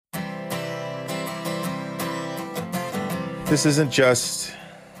This isn't just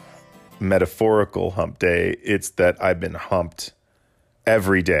metaphorical hump day. It's that I've been humped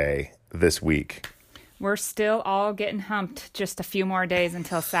every day this week. We're still all getting humped. Just a few more days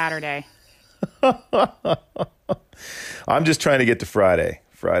until Saturday. I'm just trying to get to Friday.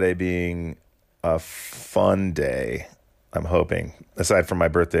 Friday being a fun day, I'm hoping. Aside from my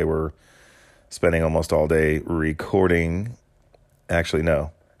birthday, we're spending almost all day recording. Actually,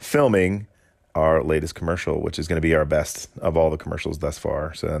 no, filming our latest commercial, which is going to be our best of all the commercials thus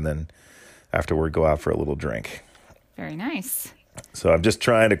far. So, and then afterward, go out for a little drink. Very nice. So I'm just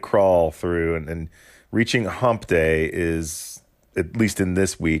trying to crawl through, and reaching hump day is, at least in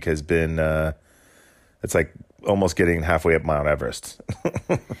this week, has been, it's like almost getting halfway up Mount Everest.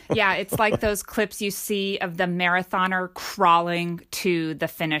 Yeah, it's like those clips you see of the marathoner crawling to the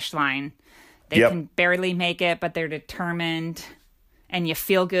finish line. They can barely make it, but they're determined, and you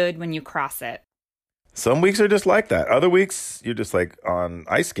feel good when you cross it. Some weeks are just like that. Other weeks, you're just like on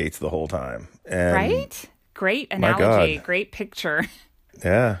ice skates the whole time. And right? Great analogy. Great picture.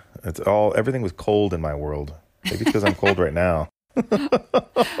 Yeah. Everything was cold in my world. Maybe because I'm cold right now.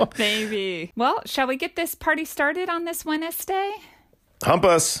 Maybe. Well, shall we get this party started on this Wednesday? Hump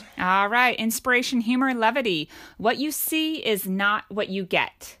us. All right. Inspiration, humor, levity. What you see is not what you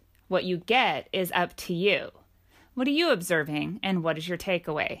get. What you get is up to you. What are you observing, and what is your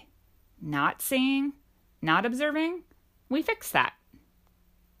takeaway? Not seeing? Not observing? We fix that.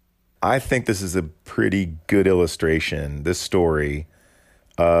 I think this is a pretty good illustration, this story,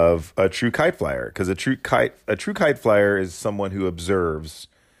 of a true kite flyer. Because a true kite flyer is someone who observes,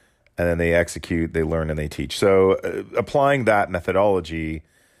 and then they execute, they learn, and they teach. So applying that methodology,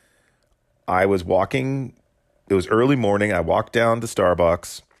 I was walking. It was early morning. I walked down to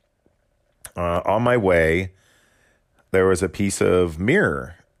Starbucks. On my way, there was a piece of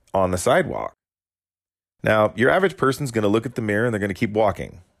mirror on the sidewalk. Now, your average person's going to look at the mirror and they're going to keep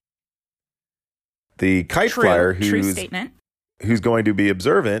walking. The kite flyer who's going to be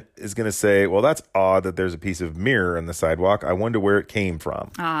observant is going to say, well, that's odd that there's a piece of mirror in the sidewalk. I wonder where it came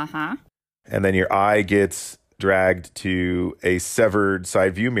from. Uh-huh. And then your eye gets dragged to a severed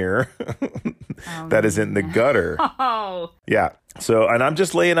side view mirror that is in the gutter. Oh. Yeah. So, and I'm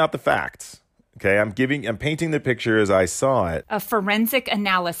just laying out the facts. Okay. I'm painting the picture as I saw it. A forensic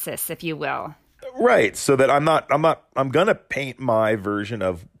analysis, if you will. Right. So that I'm going to paint my version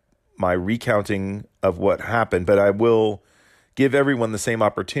of my recounting of what happened, but I will give everyone the same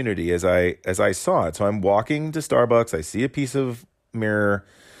opportunity as I saw it. So I'm walking to Starbucks. I see a piece of mirror.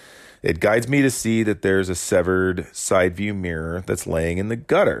 It guides me to see that there's a severed side view mirror that's laying in the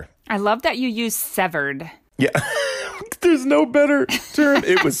gutter. I love that you use severed. Yeah. There's no better term.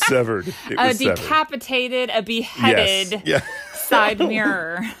 It was severed. It was decapitated, a beheaded side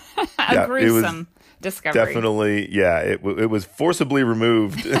mirror. A gruesome discovery. Definitely, yeah. It was forcibly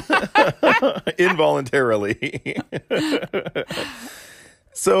removed involuntarily.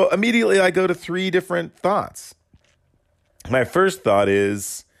 So immediately I go to three different thoughts. My first thought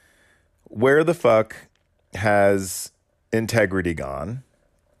is, where the fuck has integrity gone?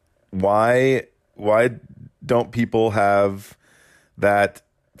 Why don't people have that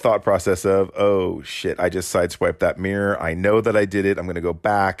thought process of, oh shit, I just sideswiped that mirror. I know that I did it. I'm going to go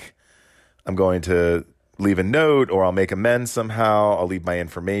back. I'm going to leave a note, or I'll make amends somehow. I'll leave my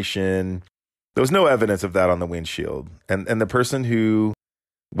information. There was no evidence of that on the windshield. And the person who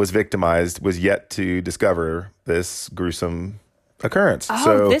was victimized was yet to discover this gruesome occurrence. Oh,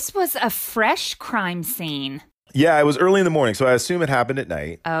 so this was a fresh crime scene. Yeah, it was early in the morning, so I assume it happened at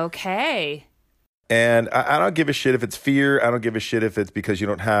night. Okay. And I don't give a shit if it's fear. I don't give a shit if it's because you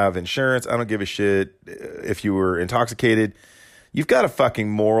don't have insurance. I don't give a shit if you were intoxicated. You've got a fucking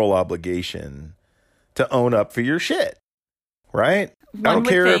moral obligation to own up for your shit, right? I don't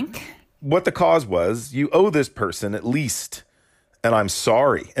care what the cause was. You owe this person at least, and I'm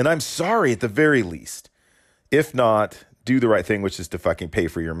sorry. And I'm sorry at the very least. If not, do the right thing, which is to fucking pay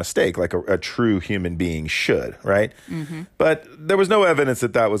for your mistake like a true human being should, right? Mm-hmm. But there was no evidence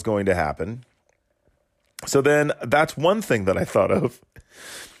that was going to happen. So then that's one thing that I thought of.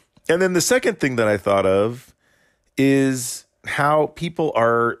 And then the second thing that I thought of is how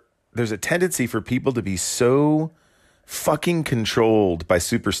there's a tendency for people to be so fucking controlled by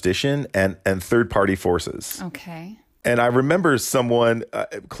superstition and third-party forces. Okay. And I remember someone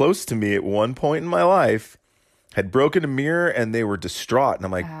close to me at one point in my life had broken a mirror and they were distraught. And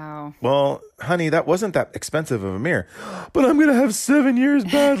I'm like, wow. Well, honey, that wasn't that expensive of a mirror. But I'm going to have 7 years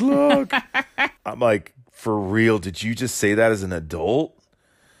bad luck. I'm like, for real, did you just say that as an adult?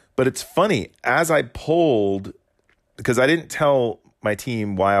 But it's funny, as I polled, because I didn't tell my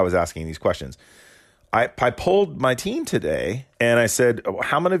team why I was asking these questions, I polled my team today and I said,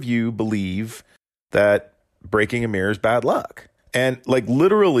 how many of you believe that breaking a mirror is bad luck? And like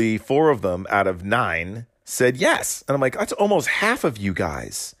literally 4 of them out of 9 said yes. And I'm like, that's almost half of you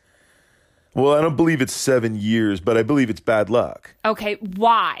guys. Well, I don't believe it's 7 years, but I believe it's bad luck. Okay,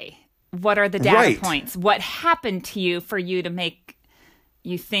 why? What are the data Right. points? What happened to you for you to make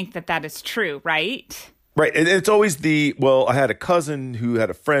you think that that is true, right? Right. And it's always well, I had a cousin who had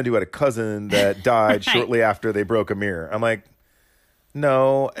a friend who had a cousin that died Right. shortly after they broke a mirror. I'm like,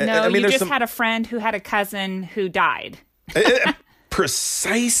 no. No, I mean, you there's just had a friend who had a cousin who died.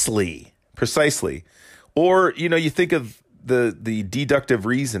 Precisely. Or, you think of the deductive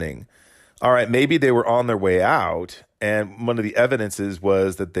reasoning. All right, maybe they were on their way out, and one of the evidences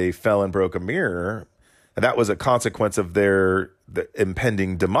was that they fell and broke a mirror, and that was a consequence of the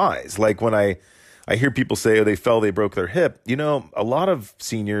impending demise. Like when I hear people say, oh, they fell, they broke their hip. A lot of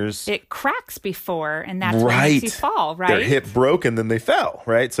seniors... It cracks before, and that's what makes you fall, right? Their hip broke, and then they fell,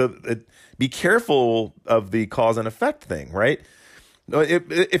 right? So be careful of the cause and effect thing, right?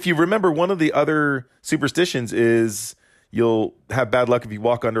 If you remember, one of the other superstitions is you'll have bad luck if you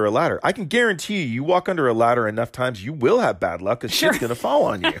walk under a ladder. I can guarantee you walk under a ladder enough times, you will have bad luck because shit's going to fall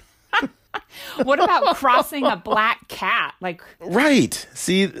on you. What about crossing a black cat? Right.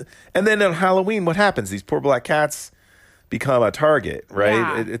 See, and then on Halloween, what happens? These poor black cats become a target, right?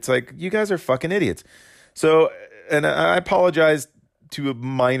 Yeah. It's like, you guys are fucking idiots. So, and I apologize to a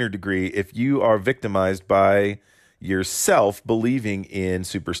minor degree if you are victimized by yourself believing in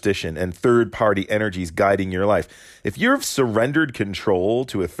superstition and third-party energies guiding your life. If you've surrendered control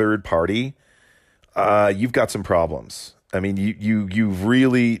to a third party, you've got some problems. I mean, you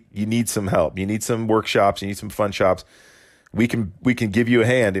need some help. You need some workshops. You need some fun shops. We can give you a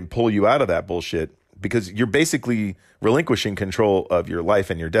hand and pull you out of that bullshit because you're basically relinquishing control of your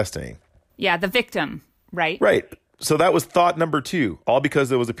life and your destiny. Yeah, the victim, right? Right. So that was thought number 2, all because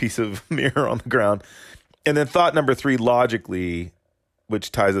there was a piece of mirror on the ground. And then thought number 3, logically,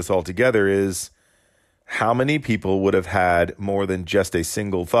 which ties us all together, is how many people would have had more than just a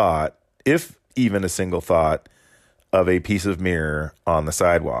single thought, if even a single thought, of a piece of mirror on the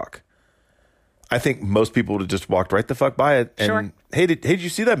sidewalk? I think most people would have just walked right the fuck by it. And, Sure. Hey, did you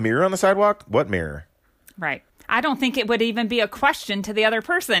see that mirror on the sidewalk? What mirror? Right. I don't think it would even be a question to the other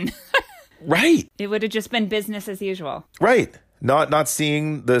person. Right. It would have just been business as usual. Right. Not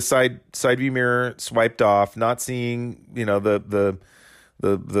seeing the side view mirror swiped off, not seeing, the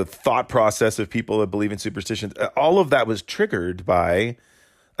thought process of people that believe in superstitions. All of that was triggered by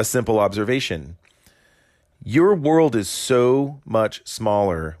a simple observation. Your world is so much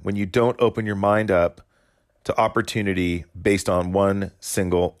smaller when you don't open your mind up to opportunity based on one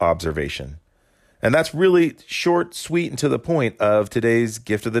single observation. And that's really short, sweet, and to the point of today's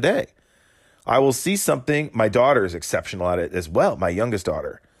gift of the day. I will see something. My daughter is exceptional at it as well. My youngest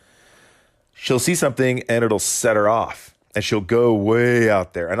daughter. She'll see something and it'll set her off and she'll go way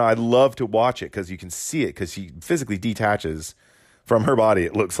out there. And I love to watch it because you can see it because she physically detaches from her body.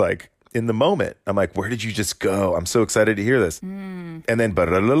 It looks like in the moment. I'm like, where did you just go? I'm so excited to hear this. And then,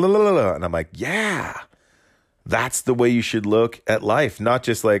 and I'm like, yeah, that's the way you should look at life. Not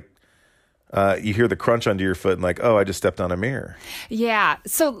just like, you hear the crunch under your foot and like, oh, I just stepped on a mirror. Yeah.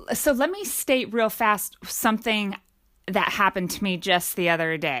 So let me state real fast something that happened to me just the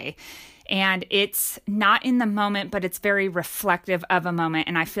other day. And it's not in the moment, but it's very reflective of a moment.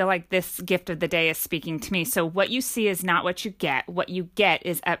 And I feel like this gift of the day is speaking to me. So what you see is not what you get. What you get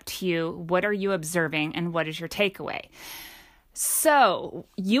is up to you. What are you observing and what is your takeaway? So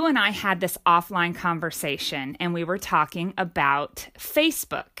you and I had this offline conversation and we were talking about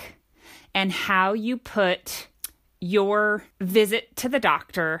Facebook and how you put your visit to the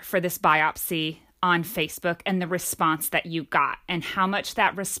doctor for this biopsy on Facebook and the response that you got and how much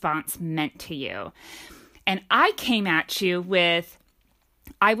that response meant to you. And I came at you with,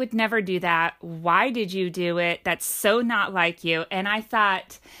 I would never do that. Why did you do it? That's so not like you. And I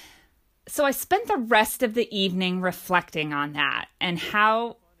thought, so I spent the rest of the evening reflecting on that and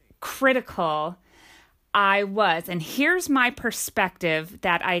how critical I was. And here's my perspective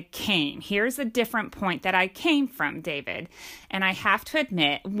that I came. Here's a different point that I came from, David. And I have to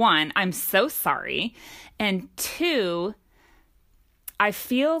admit, 1, I'm so sorry. And 2, I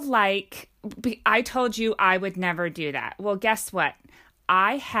feel like I told you I would never do that. Well, guess what?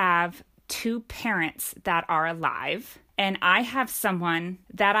 I have 2 parents that are alive, and I have someone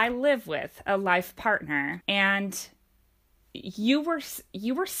that I live with, a life partner. And you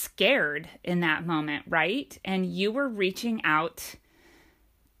were scared in that moment, right? And you were reaching out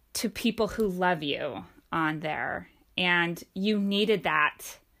to people who love you on there. And you needed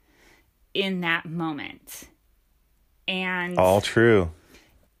that in that moment. And all true.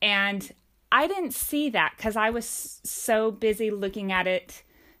 And I didn't see that because I was so busy looking at it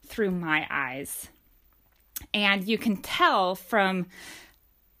through my eyes. And you can tell from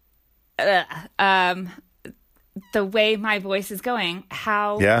the way my voice is going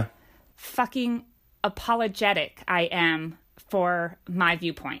how fucking apologetic I am for my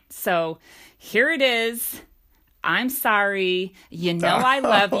viewpoint. So here it is. I'm sorry. You know I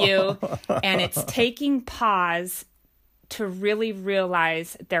love you. And it's taking pause to really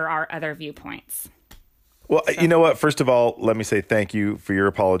realize there are other viewpoints. Well, you know what? First of all, let me say thank you for your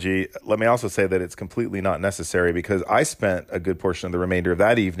apology. Let me also say that it's completely not necessary because I spent a good portion of the remainder of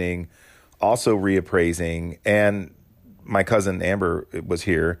that evening also reappraising, and my cousin Amber was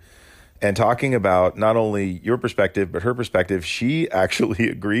here and talking about not only your perspective, but her perspective. She actually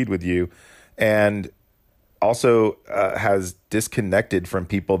agreed with you and also has disconnected from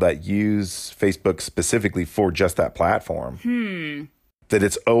people that use Facebook specifically for just that platform. That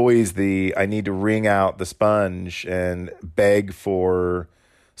it's always I need to wring out the sponge and beg for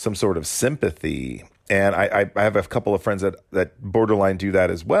some sort of sympathy. And I have a couple of friends that borderline do that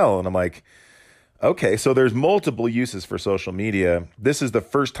as well. And I'm like, okay, so there's multiple uses for social media. This is the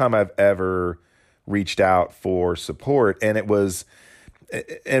first time I've ever reached out for support. And it was,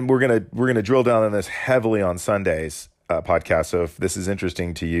 and we're gonna drill down on this heavily on Sunday's podcast. So if this is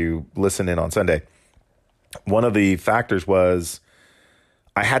interesting to you, listen in on Sunday. One of the factors was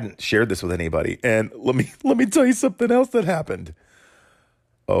I hadn't shared this with anybody, and let me tell you something else that happened.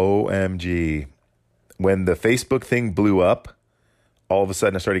 OMG, when the Facebook thing blew up, all of a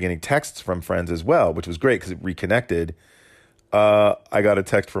sudden I started getting texts from friends as well, which was great because it reconnected. I got a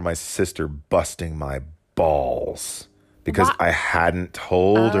text from my sister busting my balls because I hadn't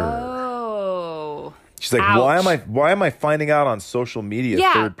told her. She's like, ouch. why am I finding out on social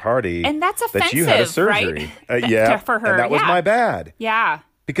media, third party, and that's offensive, that you had a surgery? Right? For her, and that was my bad. Yeah.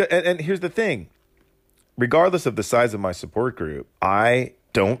 Because and here's the thing, regardless of the size of my support group, I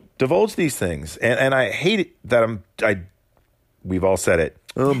don't divulge these things, and I hate it that we've all said it.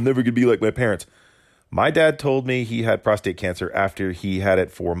 Oh, I'm never gonna be like my parents. My dad told me he had prostate cancer after he had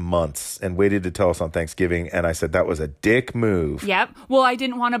it for months and waited to tell us on Thanksgiving. And I said, that was a dick move. Yep. Well, I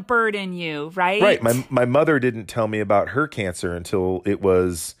didn't want to burden you, right? Right. My mother didn't tell me about her cancer until it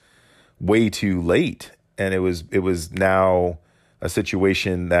was way too late. And it was now a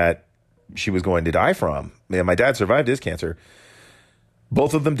situation that she was going to die from. Man, my dad survived his cancer.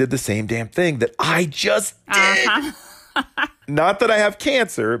 Both of them did the same damn thing that I just did. Not that I have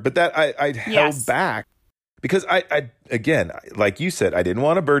cancer, but that I held back because I, again, like you said, I didn't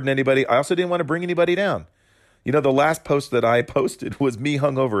want to burden anybody. I also didn't want to bring anybody down. You know, the last post that I posted was me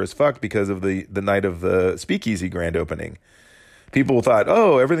hungover as fuck because of the night of the Speakeasy grand opening. People thought,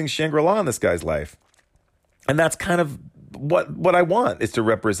 oh, everything's Shangri-La in this guy's life. And that's kind of what I want, is to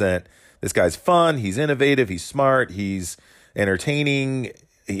represent this guy's fun. He's innovative. He's smart. He's entertaining.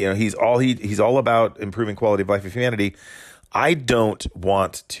 You know, he's all about improving quality of life of humanity. I don't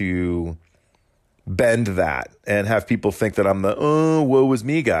want to bend that and have people think that I'm the woe is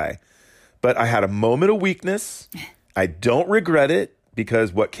me guy. But I had a moment of weakness. I don't regret it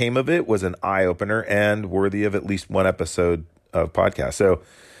because what came of it was an eye opener and worthy of at least one episode of podcast. So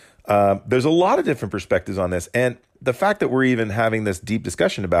there's a lot of different perspectives on this, and the fact that we're even having this deep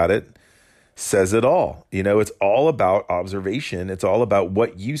discussion about it says it all. You know, it's all about observation. It's all about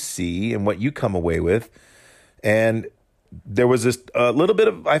what you see and what you come away with. And there was this a little bit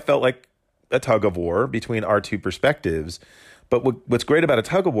of, I felt like, a tug of war between our two perspectives. But what's great about a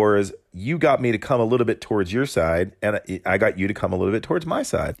tug of war is you got me to come a little bit towards your side, and I got you to come a little bit towards my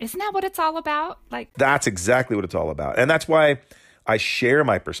side. Isn't that what it's all about? That's exactly what it's all about. And that's why I share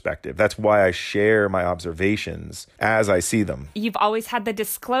my perspective. That's why I share my observations as I see them. You've always had the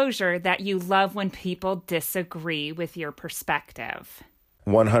disclosure that you love when people disagree with your perspective.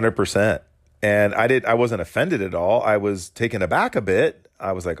 100%. And I wasn't offended at all. I was taken aback a bit.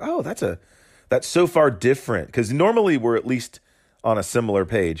 I was like, oh, that's so far different. Because normally we're at least on a similar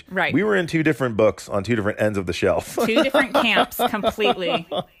page. Right. We were in two different books on two different ends of the shelf. Two different camps completely.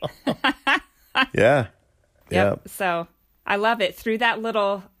 Yeah. Yep. So I love it. Through that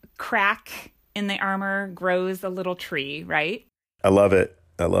little crack in the armor grows a little tree, right? I love it.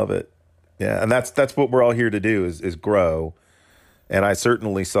 Yeah. And that's what we're all here to do is grow. And I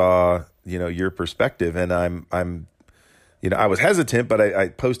certainly saw, your perspective, and I'm I was hesitant, but I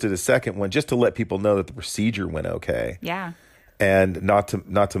posted a second one just to let people know that the procedure went okay. Yeah. And not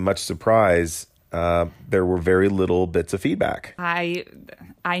to much surprise, there were very little bits of feedback. I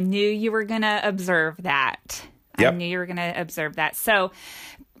knew you were going to observe that. Yep. I knew you were going to observe that. So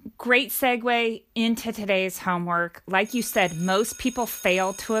great segue into today's homework. Like you said, most people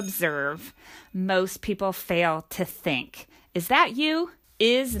fail to observe. Most people fail to think. Is that you?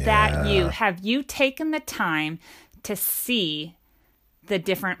 Is that you? Have you taken the time to see the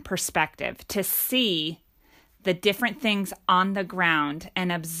different perspective, to see the different things on the ground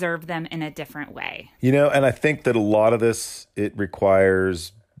and observe them in a different way? And I think that a lot of this, it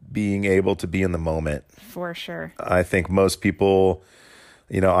requires being able to be in the moment. For sure. I think most people,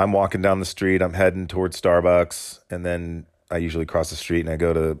 I'm walking down the street, I'm heading towards Starbucks, and then I usually cross the street and I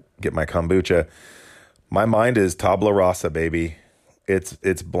go to get my kombucha. My mind is tabla rasa, baby.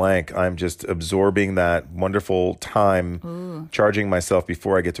 It's blank. I'm just absorbing that wonderful time, charging myself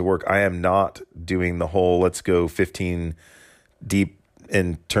before I get to work. I am not doing the whole let's go 15 deep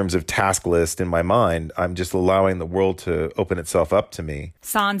in terms of task list in my mind. I'm just allowing the world to open itself up to me.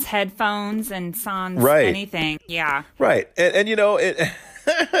 Sans headphones and sans anything. Yeah. Right. And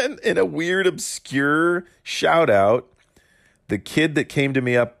in a weird, obscure shout out, the kid that came to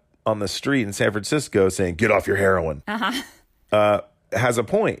me up on the street in San Francisco saying, "Get off your heroin," has a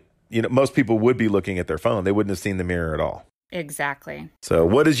point. Most people would be looking at their phone. They wouldn't have seen the mirror at all. Exactly. So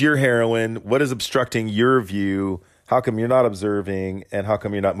what is your heroin? What is obstructing your view? How come you're not observing? And how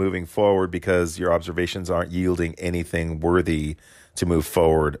come you're not moving forward? Because your observations aren't yielding anything worthy to move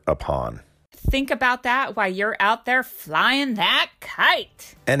forward upon. Think about that while you're out there flying that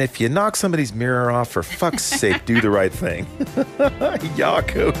kite. And if you knock somebody's mirror off, for fuck's sake, do the right thing.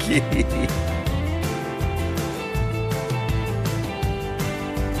 Yakoki.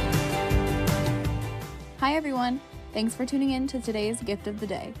 Hi everyone. Thanks for tuning in to today's Gift of the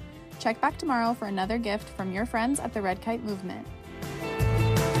Day. Check back tomorrow for another gift from your friends at the Red Kite Movement.